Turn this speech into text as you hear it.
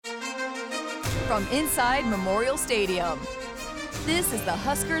from inside Memorial Stadium. This is the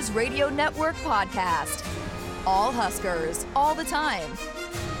Huskers Radio Network podcast. All Huskers, all the time.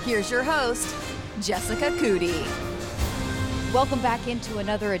 Here's your host, Jessica Cootie. Welcome back into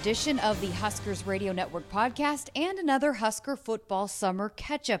another edition of the Huskers Radio Network podcast and another Husker Football Summer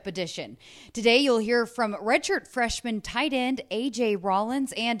Catch-Up edition. Today you'll hear from redshirt freshman tight end A.J.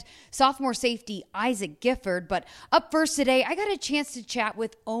 Rollins and sophomore safety Isaac Gifford. But up first today, I got a chance to chat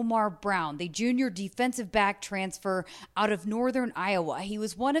with Omar Brown, the junior defensive back transfer out of Northern Iowa. He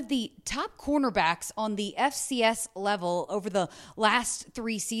was one of the top cornerbacks on the FCS level over the last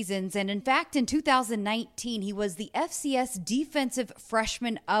 3 seasons. And in fact, in 2019, he was the FCS Defensive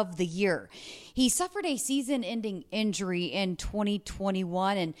Freshman of the Year. He suffered a season-ending injury in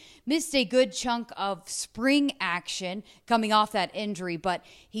 2021 and missed a good chunk of spring action coming off that injury, but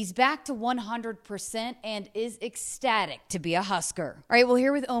he's back to 100% and is ecstatic to be a Husker. All right, well,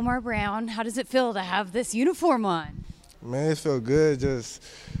 here with Omar Brown. How does it feel to have this uniform on? Man, it felt good just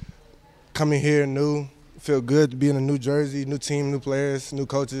coming here new. Feel good to be in a new jersey, new team, new players, new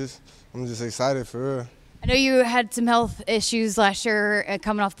coaches. I'm just excited for real. I know you had some health issues last year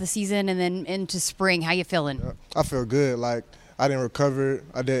coming off the season and then into spring. How you feeling? I feel good. Like, I didn't recover.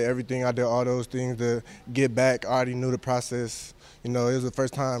 I did everything. I did all those things to get back. I already knew the process. You know, it was the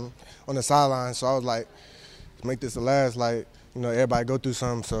first time on the sideline, so I was like, let's make this the last. Like, you know, everybody go through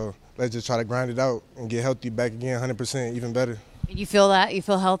something, so let's just try to grind it out and get healthy back again, 100%, even better. You feel that? You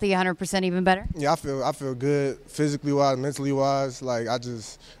feel healthy, 100% even better? Yeah, I feel good, physically wise, mentally wise. Like,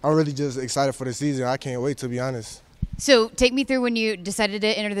 I'm really just excited for the season. I can't wait, to be honest. So take me through when you decided to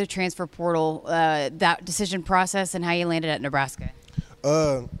enter the transfer portal, that decision process and how you landed at Nebraska.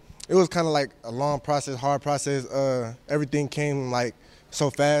 It was kind of like a long process, hard process. Everything came like so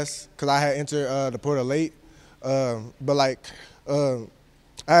fast because I had entered the portal late. But like,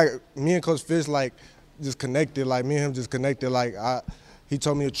 me and Coach Fish like just connected. Like me and him just connected. Like he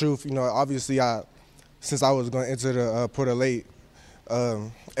told me the truth. You know, obviously since I was going to enter the portal late,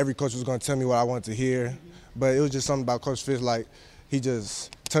 every coach was going to tell me what I wanted to hear. But it was just something about Coach Fish. Like he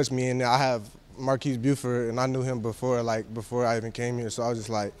just touched me, and I have Marquise Buford, and I knew him before I even came here. So I was just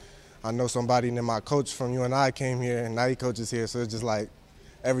like, I know somebody, and then my coach from UNI came here, and now he coaches here. So it's just like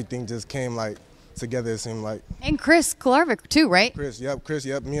everything just came like together, it seemed like. And Chris Kolarevic too, right? Chris,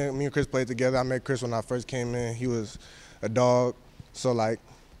 yep. Me and Chris played together. I met Chris when I first came in. He was a dog. So like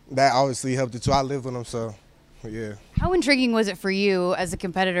that obviously helped it too. I lived with him, so yeah. How intriguing was it for you as a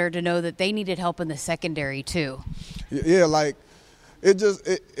competitor to know that they needed help in the secondary too? Yeah, like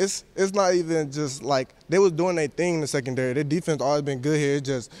it's not even just like they was doing their thing in the secondary. Their defense always been good here. It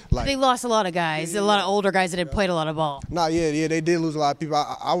just like they lost a lot of guys, a lot of older guys that had played a lot of ball. Yeah, they did lose a lot of people.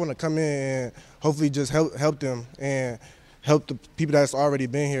 I want to come in and hopefully just help them and help the people that's already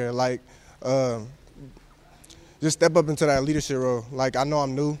been here. Like just step up into that leadership role. Like I know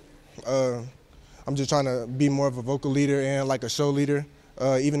I'm new. I'm just trying to be more of a vocal leader and like a show leader,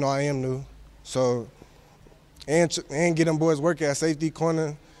 even though I am new. So, and get them boys working at safety,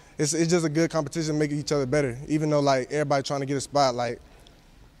 corner. It's just a good competition, making each other better. Even though like everybody trying to get a spot, like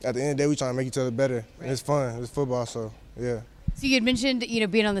at the end of the day, we trying to make each other better. Right. It's fun. It's football, so yeah. So you had mentioned,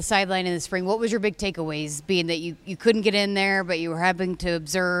 being on the sideline in the spring. What was your big takeaways, being that you couldn't get in there, but you were having to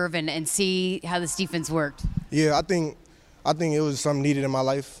observe and see how this defense worked? Yeah, I think it was something needed in my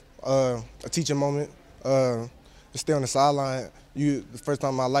life. A teaching moment, to stay on the sideline. The first time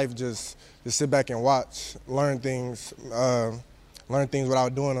in my life, just sit back and watch, learn things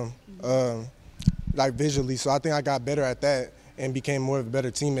without doing them, like visually. So I think I got better at that and became more of a better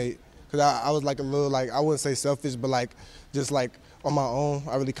teammate. Cause I was like a little, like I wouldn't say selfish, but like just like on my own,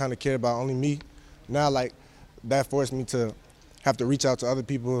 I really kind of cared about only me. Now like that forced me to have to reach out to other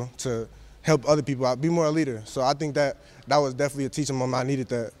people to help other people out, be more a leader. So I think that was definitely a teaching moment. I needed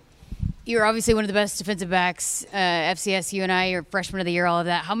that. You're obviously one of the best defensive backs, FCS, UNI, you're freshman of the year, all of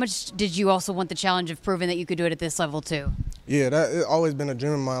that. How much did you also want the challenge of proving that you could do it at this level too? Yeah, it's always been a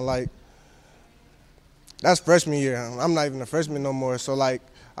dream of mine. Like, that's freshman year. I'm not even a freshman no more. So, like,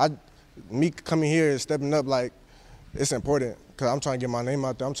 me coming here and stepping up, like, it's important because I'm trying to get my name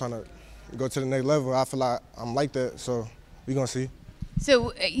out there. I'm trying to go to the next level. I feel like I'm like that, so we're going to see.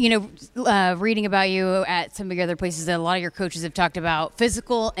 So, reading about you at some of your other places, a lot of your coaches have talked about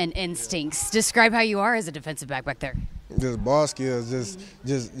physical and instincts. Describe how you are as a defensive back back there. Just ball skills,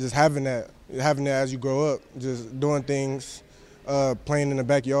 just having that as you grow up, just doing things, playing in the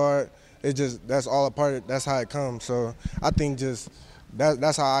backyard. That's all a part of, that's how it comes. So I think just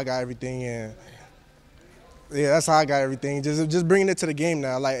that's how I got everything, and Yeah, that's how I got everything. Just bringing it to the game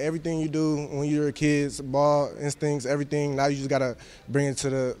now. Like everything you do when you're a kid, ball instincts, everything. Now you just gotta bring it to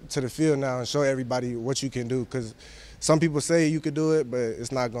the field now and show everybody what you can do. Because some people say you could do it, but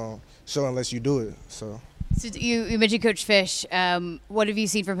it's not gonna show unless you do it. So you mentioned Coach Fish. What have you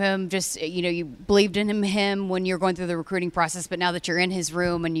seen from him? Just you believed in him when you were going through the recruiting process, but now that you're in his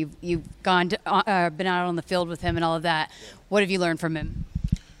room and you've gone been out on the field with him and all of that, what have you learned from him?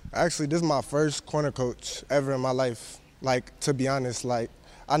 Actually, this is my first corner coach ever in my life. Like, to be honest, like,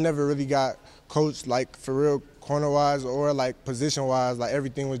 I never really got coached, like, for real corner-wise or, like, position-wise. Like,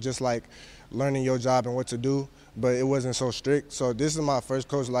 everything was just, like, learning your job and what to do, but it wasn't so strict. So this is my first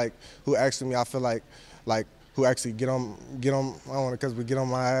coach, like, who actually, I feel like, who actually get on, I don't want to cuss, but get on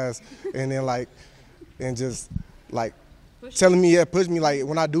my ass, and then, like, and just, like, telling me, push me, like,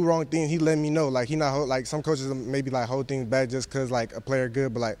 when I do wrong things, he let me know. Like, he not, like, some coaches maybe, like, hold things back just because, like, a player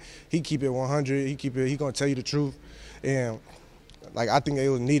good, but, like, he keep it 100, he going to tell you the truth. And, like, I think it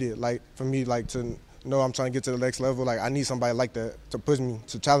was needed, like, for me, like, to know I'm trying to get to the next level. Like, I need somebody like that to push me,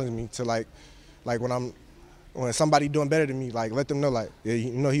 to challenge me, to, like when somebody doing better than me, like, let them know, like, yeah,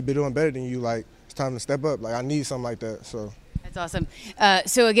 he been doing better than you, like, it's time to step up. Like, I need something like that, so. That's awesome.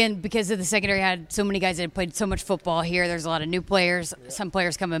 So, again, because of the secondary had so many guys that have played so much football here, there's a lot of new players, some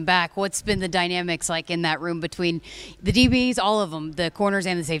players coming back. What's been the dynamics like in that room between the DBs, all of them, the corners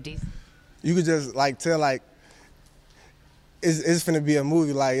and the safeties? You could just, like, tell, like, it's finna be a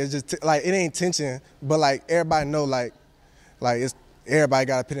movie. Like, it's just, like, it ain't tension, but, like, everybody know, like it's everybody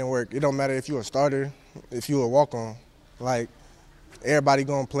got to put in work. It don't matter if you a starter, if you a walk-on. Like, everybody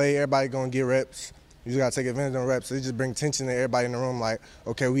going to play, everybody going to get reps. You just got to take advantage of the reps. So it just bring tension to everybody in the room. Like,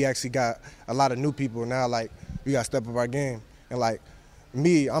 okay, we actually got a lot of new people now. Like, we got to step up our game. And, like,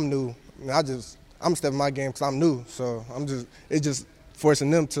 me, I'm new. I'm stepping my game because I'm new. So it's just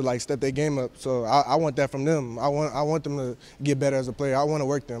forcing them to, like, step their game up. So I want that from them. I want them to get better as a player. I want to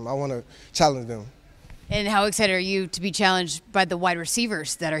work them. I want to challenge them. And how excited are you to be challenged by the wide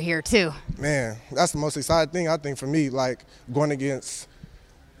receivers that are here too? Man, that's the most exciting thing, I think, for me, like, going against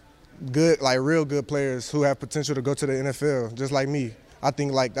good, like, real good players who have potential to go to the NFL, just like me. I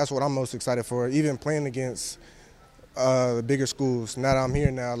think, like, that's what I'm most excited for. Even playing against the bigger schools, now that I'm here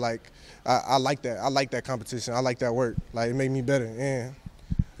now, like, I like that. I like that competition. I like that work. Like, it made me better. And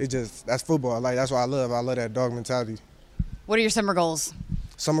that's football. Like, that's what I love. I love that dog mentality. What are your summer goals?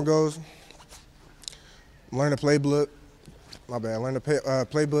 Summer goals? Learn the playbook. Learn the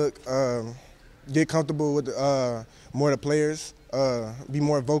playbook. Get comfortable with more of the players. Be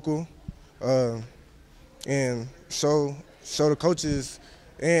more vocal, and show the coaches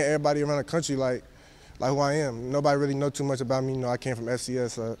and everybody around the country like who I am. Nobody really know too much about me. I came from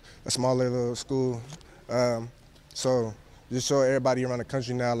FCS, a smaller little school. So just show everybody around the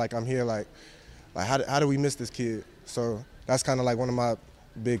country now like I'm here. Like how do we miss this kid? So that's kind of like one of my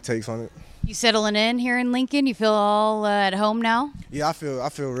big takes on it. You settling in here in Lincoln? You feel all at home now? Yeah, I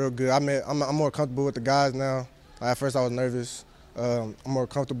feel real good. I'm more comfortable with the guys now. At first I was nervous. I'm more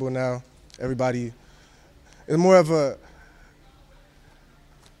comfortable now. Everybody, it's more of a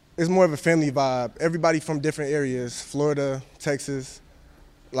family vibe. Everybody from different areas, Florida, Texas.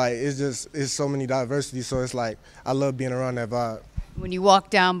 Like, it's so many diversity. So it's like I love being around that vibe. When you walk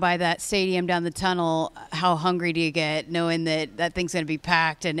down by that stadium, down the tunnel, how hungry do you get knowing that thing's going to be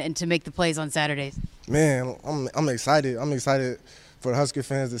packed and to make the plays on Saturdays? Man, I'm excited. I'm excited for the Husker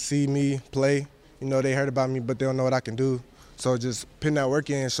fans to see me play. They heard about me, but they don't know what I can do. So just putting that work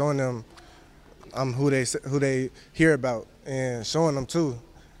in and showing them I'm who they hear about and showing them too.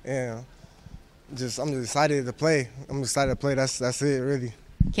 And I'm just excited to play. I'm excited to play. That's it, really.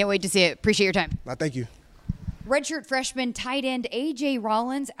 Can't wait to see it. Appreciate your time. Thank you. Redshirt freshman tight end A.J.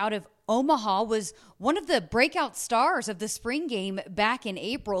 Rollins out of Omaha was one of the breakout stars of the spring game back in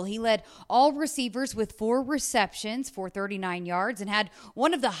April. He led all receivers with 4 receptions for 39 yards and had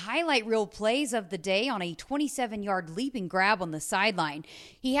one of the highlight reel plays of the day on a 27-yard leaping grab on the sideline.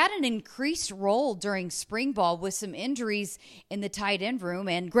 He had an increased role during spring ball with some injuries in the tight end room,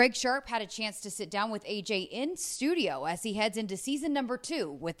 and Greg Sharp had a chance to sit down with A.J. in studio as he heads into season number 2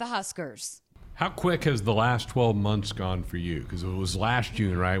 with the Huskers. How quick has the last 12 months gone for you? Because it was last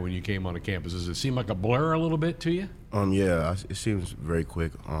June, right, when you came on the campus. Does it seem like a blur a little bit to you? Yeah, it seems very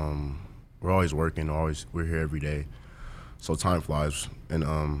quick. We're always working, we're here every day, so time flies, and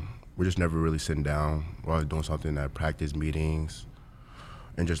we're just never really sitting down. We're always doing something at practice meetings,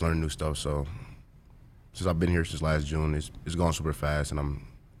 and just learning new stuff. So since I've been here since last June, it's gone super fast, and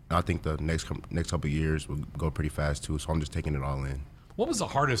I think the next couple of years will go pretty fast too. So I'm just taking it all in. What was the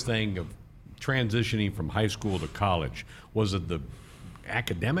hardest thing of transitioning from high school to college? Was it the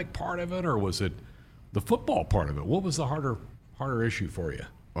academic part of it, or was it the football part of it. What was the harder issue for you?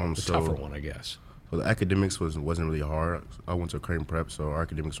 The tougher one, I guess. So the academics wasn't really hard. I went to Creighton Prep, so our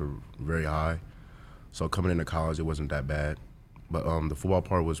academics were very high. So coming into college, it wasn't that bad. But the football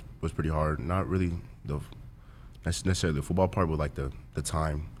part was pretty hard. Not really necessarily the football part, but like the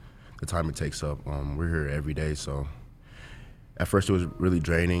time it takes up. We're here every day, so at first it was really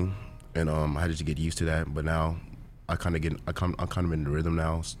draining, and I had to get used to that. But now I'm kind of in the rhythm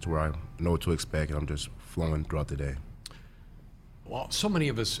now, to where I know what to expect, and I'm just flowing throughout the day. Well, so many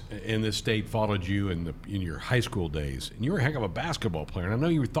of us in this state followed you in your high school days, and you were a heck of a basketball player. And I know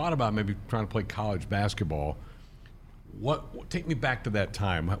you thought about maybe trying to play college basketball. Take me back to that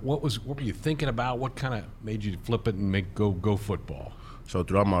time. What were you thinking about? What kind of made you flip it and go football? So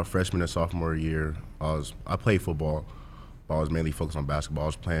throughout my freshman and sophomore year, I played football, but I was mainly focused on basketball. I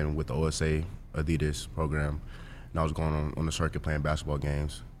was playing with the OSA Adidas program, and I was going on the circuit playing basketball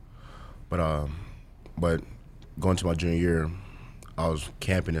games. But going to my junior year, I was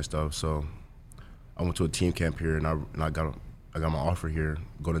camping and stuff, so I went to a team camp here, and I got my offer here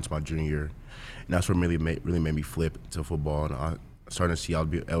going into my junior year, and that's what really made me flip to football. And I started to see I'd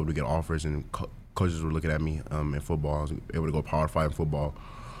be able to get offers, and coaches were looking at me in football. I was able to go Power 5 in football,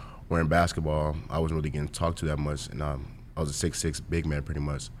 where in basketball I wasn't really getting talked to that much, and I was a 6'6" big man pretty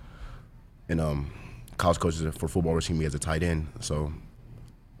much. And college coaches for football were seeing me as a tight end, so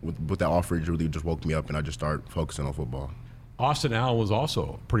with that offer, it really just woke me up, and I just started focusing on football. Austin Allen was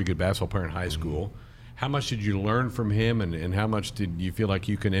also a pretty good basketball player in high school. Mm-hmm. How much did you learn from him, and how much did you feel like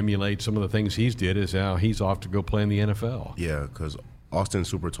you can emulate some of the things he's did as now he's off to go play in the NFL? Yeah, because Austin's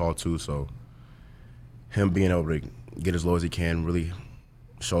super tall too, so him being able to get as low as he can really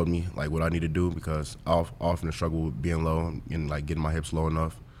showed me like what I need to do, because I often struggle with being low and like getting my hips low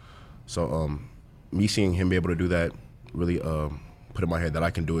enough. So me seeing him be able to do that really put in my head that I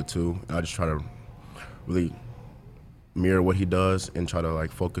can do it too, and I just try to really mirror what he does and try to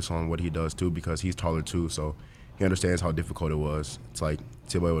like focus on what he does too, because he's taller too, so he understands how difficult it was. It's like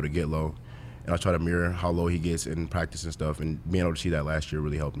to be able to get low, and I try to mirror how low he gets in practice and stuff, and being able to see that last year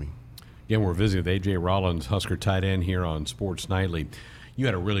really helped me. Again, we're visiting with A.J. Rollins, Husker tight end here on Sports Nightly. You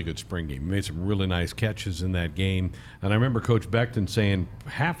had a really good spring game. You made some really nice catches in that game. And I remember Coach Beckton saying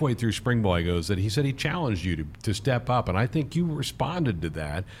halfway through spring ball, he said he challenged you to step up, and I think you responded to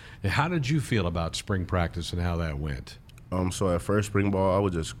that. How did you feel about spring practice and how that went? So at first spring ball,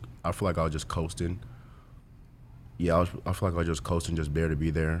 I feel like I was just coasting. Yeah, I feel like I was just coasting, just there to be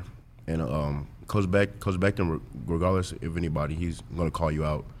there. And Coach Beckton, regardless of anybody, he's going to call you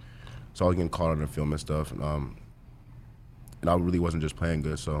out. So I was getting caught on the film and stuff, and I really wasn't just playing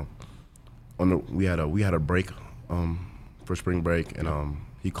good. So we had a break for spring break, and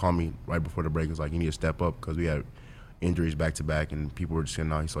he called me right before the break. He was like, "You need to step up," because we had injuries back to back, and people were just saying,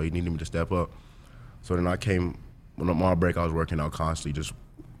 "No," so he needed me to step up. So then I came. When on my break, I was working out constantly, just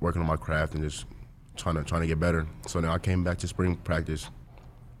working on my craft and just trying to get better. So then I came back to spring practice,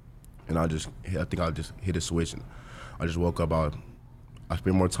 and I think I just hit a switch. And I just woke up. I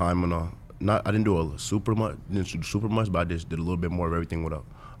spent more time on I didn't do super much, but I just did a little bit more of everything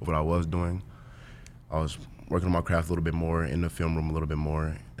what I was doing. I was working on my craft a little bit more, in the film room a little bit more.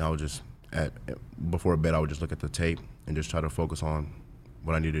 And I was just before bed, I would just look at the tape and just try to focus on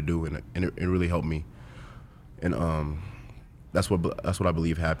what I needed to do, and it really helped me. And that's what I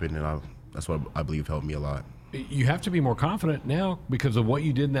believe happened, and that's what I believe helped me a lot. You have to be more confident now because of what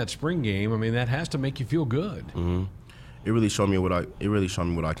you did in that spring game. I mean, that has to make you feel good. Mm-hmm. It really showed me what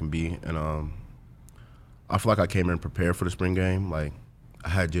I can be, and I feel like I came in prepared for the spring game. Like, I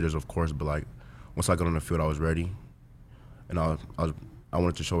had jitters, of course, but like once I got on the field, I was ready, and I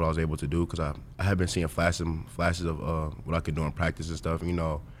wanted to show what I was able to do, because I had been seeing flashes of what I could do in practice and stuff. You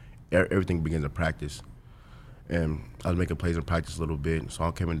know, everything begins in practice. And I was making plays in practice a little bit, so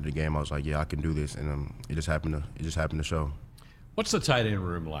I came into the game. I was like, "Yeah, I can do this," and it just happened to show. What's the tight end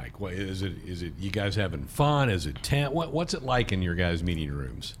room like? What, is it you guys having fun? Is it tense? What's it like in your guys' meeting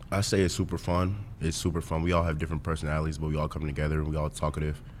rooms? I say it's super fun. It's super fun. We all have different personalities, but we all come together and we all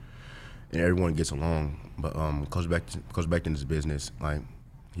talkative, and everyone gets along. But Coach Beckton is business. Like,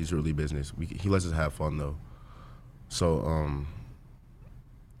 he's really business. He lets us have fun though. So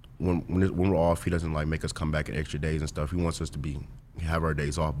when we're off, he doesn't like make us come back at extra days and stuff. He wants us to have our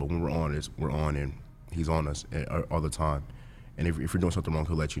days off, but when we're on, we're on, and he's on us all the time. And if you're doing something wrong,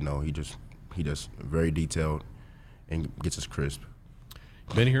 he'll let you know. He just very detailed and gets us crisp.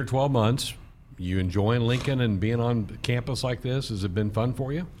 Been here 12 months. You enjoying Lincoln and being on campus like this? Has it been fun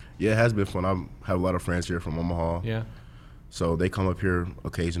for you? Yeah, it has been fun. I have a lot of friends here from Omaha. Yeah. So they come up here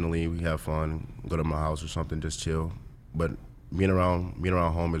occasionally. We have fun, go to my house or something, just chill. But being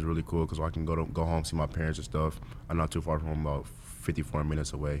around home is really cool because I can go home, see my parents and stuff. I'm not too far from home, about 54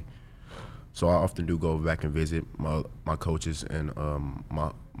 minutes away. So I often do go back and visit my coaches and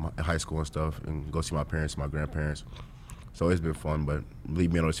my high school and stuff, and go see my parents, my grandparents. So it's been fun, but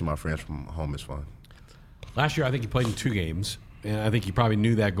being able to see my friends from home is fun. Last year, I think you played in 2 games, and I think you probably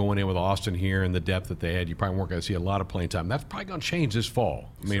knew that going in with Austin here and the depth that they had. You probably weren't going to see a lot of playing time. That's probably going to change this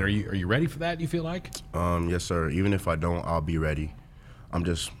fall. I mean, are you ready for that, you feel like? Yes, sir. Even if I don't, I'll be ready. I'm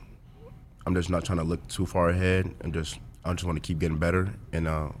just not trying to look too far ahead. I just want to keep getting better. And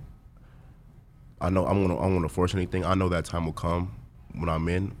I know I'm gonna force anything. I know that time will come when I'm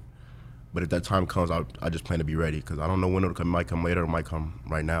in. But if that time comes, I just plan to be ready because I don't know when it'll come. It might come later, it might come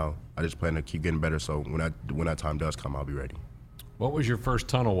right now. I just plan to keep getting better. So when that time does come, I'll be ready. What was your first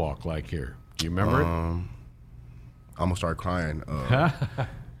tunnel walk like here? Do you remember it? I'm gonna start crying.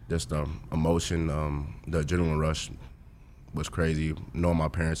 Just emotion, the adrenaline rush was crazy. Knowing my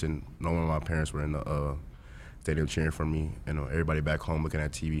parents were in the stadium cheering for me, and everybody back home looking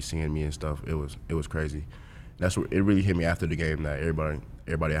at TV, seeing me and stuff. It was crazy. That's what it really hit me after the game, that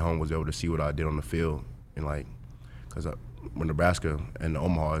everybody at home was able to see what I did on the field, and because when Nebraska and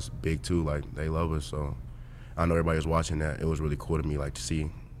Omaha is big too, they love us. So I know everybody was watching that. It was really cool to me, to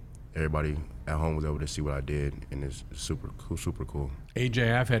see everybody at home was able to see what I did, and it's super cool.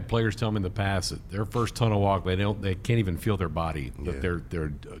 AJ, I've had players tell me in the past that their first tunnel walk, they can't even feel their body. That their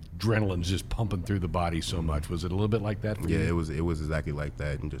adrenaline's just pumping through the body so much. Was it a little bit like that for you? Yeah, it was exactly like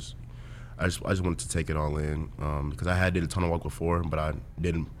that, and I just wanted to take it all in because I had did a tunnel walk before, but I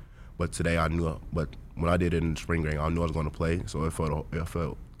didn't. But today I knew. But when I did it in the spring game, I knew I was going to play, so it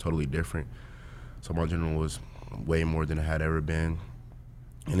felt totally different. So my adrenaline was way more than it had ever been,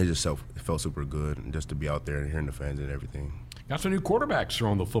 and it felt super good, and just to be out there and hearing the fans and everything. Got some new quarterbacks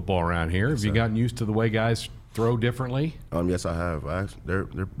throwing the football around here. Have you gotten used to the way guys throw differently? Yes, I have. They're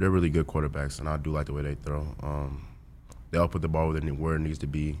really good quarterbacks, and I do like the way they throw. They all put the ball where it needs to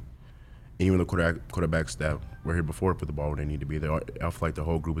be. Even the quarterbacks that were here before put the ball where they need to be. I feel like the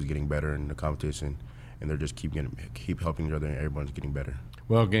whole group is getting better in the competition, and they're just keep helping each other, and everyone's getting better.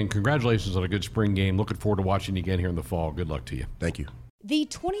 Well, again, congratulations on a good spring game. Looking forward to watching you again here in the fall. Good luck to you. Thank you. The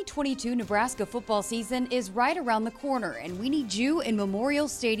 2022 Nebraska football season is right around the corner, and we need you in Memorial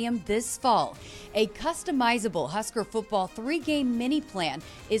Stadium this fall. A customizable Husker football 3-game mini plan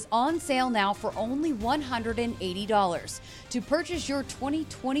is on sale now for only $180. To purchase your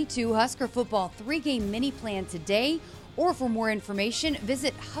 2022 Husker football 3-game mini plan today, or for more information,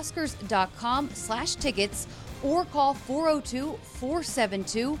 visit huskers.com/tickets or call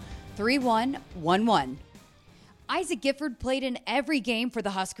 402-472-3111. Isaac Gifford played in every game for the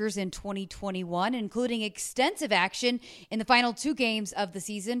Huskers in 2021, including extensive action in the final 2 games of the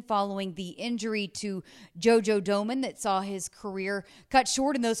season following the injury to JoJo Domann that saw his career cut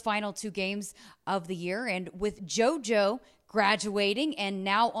short in those final 2 games of the year. And with JoJo graduating and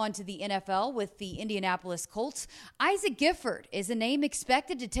now onto the NFL with the Indianapolis Colts, Isaac Gifford is a name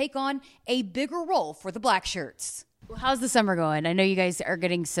expected to take on a bigger role for the Blackshirts. How's the summer going? I know you guys are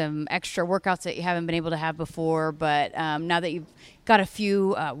getting some extra workouts that you haven't been able to have before, but now that you've got a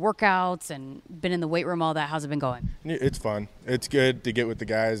few workouts and been in the weight room, all that, how's it been going? It's fun. It's good to get with the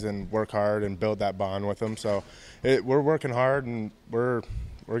guys and work hard and build that bond with them. So we're working hard, and we're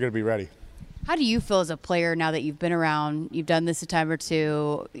going to be ready. How do you feel as a player now that you've been around, you've done this a time or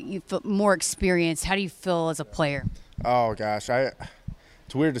two, you feel more experienced? How do you feel as a player? Oh, gosh.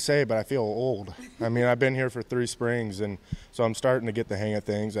 It's weird to say, but I feel old. I mean, I've been here for 3 springs, and so I'm starting to get the hang of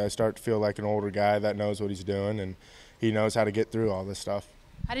things. I start to feel like an older guy that knows what he's doing, and he knows how to get through all this stuff.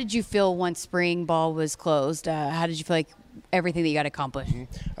 How did you feel once spring ball was closed? How did you feel like everything that you got accomplished?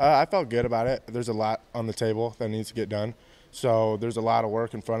 I felt good about it. There's a lot on the table that needs to get done. So there's a lot of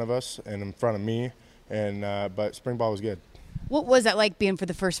work in front of us and in front of me, but spring ball was good. What was that like being for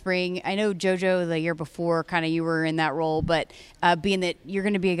the first spring? I know JoJo the year before, kind of you were in that role, but being that you're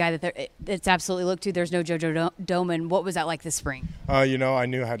going to be a guy that's absolutely looked to, there's no JoJo Domann. What was that like this spring? I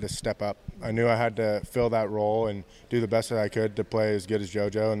knew I had to step up. I knew I had to fill that role and do the best that I could to play as good as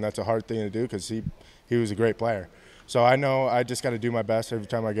JoJo, and that's a hard thing to do because he was a great player. So I know I just got to do my best every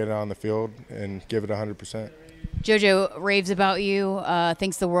time I get on the field and give it 100%. JoJo raves about you,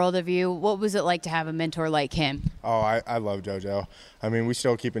 thinks the world of you. What was it like to have a mentor like him? Oh, I love JoJo. I mean, we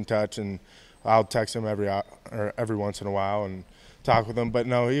still keep in touch, and I'll text him every once in a while and talk with him. But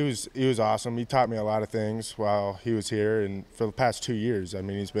no, he was awesome. He taught me a lot of things while he was here, and for the past 2 years, I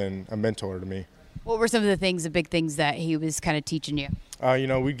mean, he's been a mentor to me. What were some of the big things that he was kind of teaching you?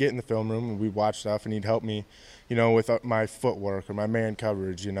 We'd get in the film room and we'd watch stuff, and he'd help me, with my footwork or my man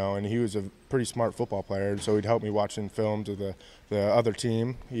coverage, and he was a pretty smart football player, so he'd help me watching films of the other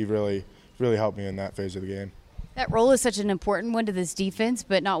team. He really helped me in that phase of the game. That role is such an important one to this defense,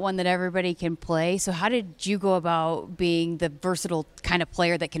 but not one that everybody can play. So how did you go about being the versatile kind of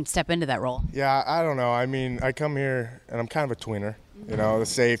player that can step into that role? Yeah, I don't know. I mean, I come here, and I'm kind of a tweener. The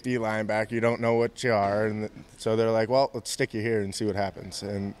safety, linebacker, you don't know what you are. And so they're like, well, let's stick you here and see what happens.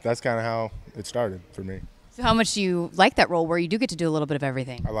 And that's kind of how it started for me. So how much do you like that role where you do get to do a little bit of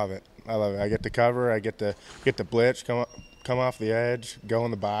everything? I love it. I get to cover. I get to blitz, come off the edge, go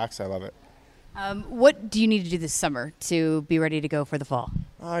in the box. I love it. What do you need to do this summer to be ready to go for the fall?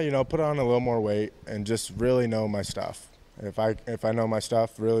 Put on a little more weight and just really know my stuff. If I know my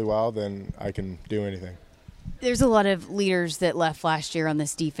stuff really well, then I can do anything. There's a lot of leaders that left last year on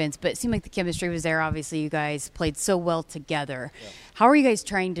this defense, but it seemed like the chemistry was there. Obviously, you guys played so well together. Yeah. How are you guys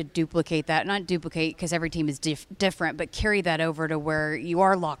trying to duplicate that? Not duplicate because every team is different, but carry that over to where you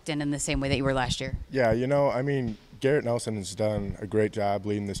are locked in the same way that you were last year? Yeah, Garrett Nelson has done a great job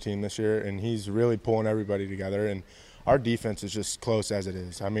leading this team this year, and he's really pulling everybody together. And our defense is just close as it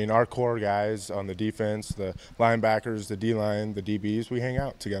is. Our core guys on the defense, the linebackers, the D-line, the DBs, we hang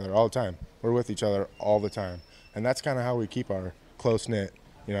out together all the time. We're with each other all the time. And that's kind of how we keep our close-knit,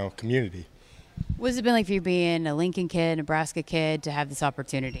 community. What has it been like for you being a Lincoln kid, Nebraska kid, to have this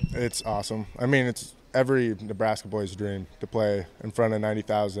opportunity? It's awesome. It's every Nebraska boy's dream to play in front of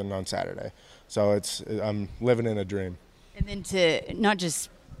 90,000 on Saturday. So I'm living in a dream. And then to not just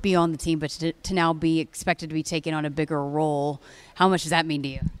be on the team, but to now be expected to be taking on a bigger role, how much does that mean to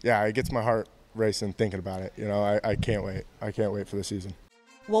you? Yeah, it gets my heart racing thinking about it. I can't wait. I can't wait for the season.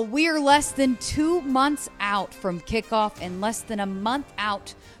 Well, we're less than 2 months out from kickoff and less than a month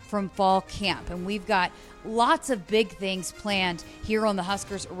out from fall camp. And we've got lots of big things planned here on the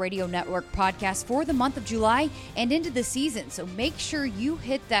Huskers Radio Network podcast for the month of July and into the season. So make sure you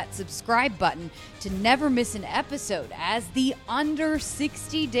hit that subscribe button to never miss an episode as the under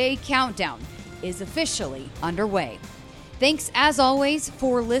 60-day countdown is officially underway. Thanks, as always,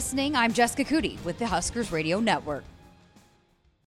 for listening. I'm Jessica Cootie with the Huskers Radio Network.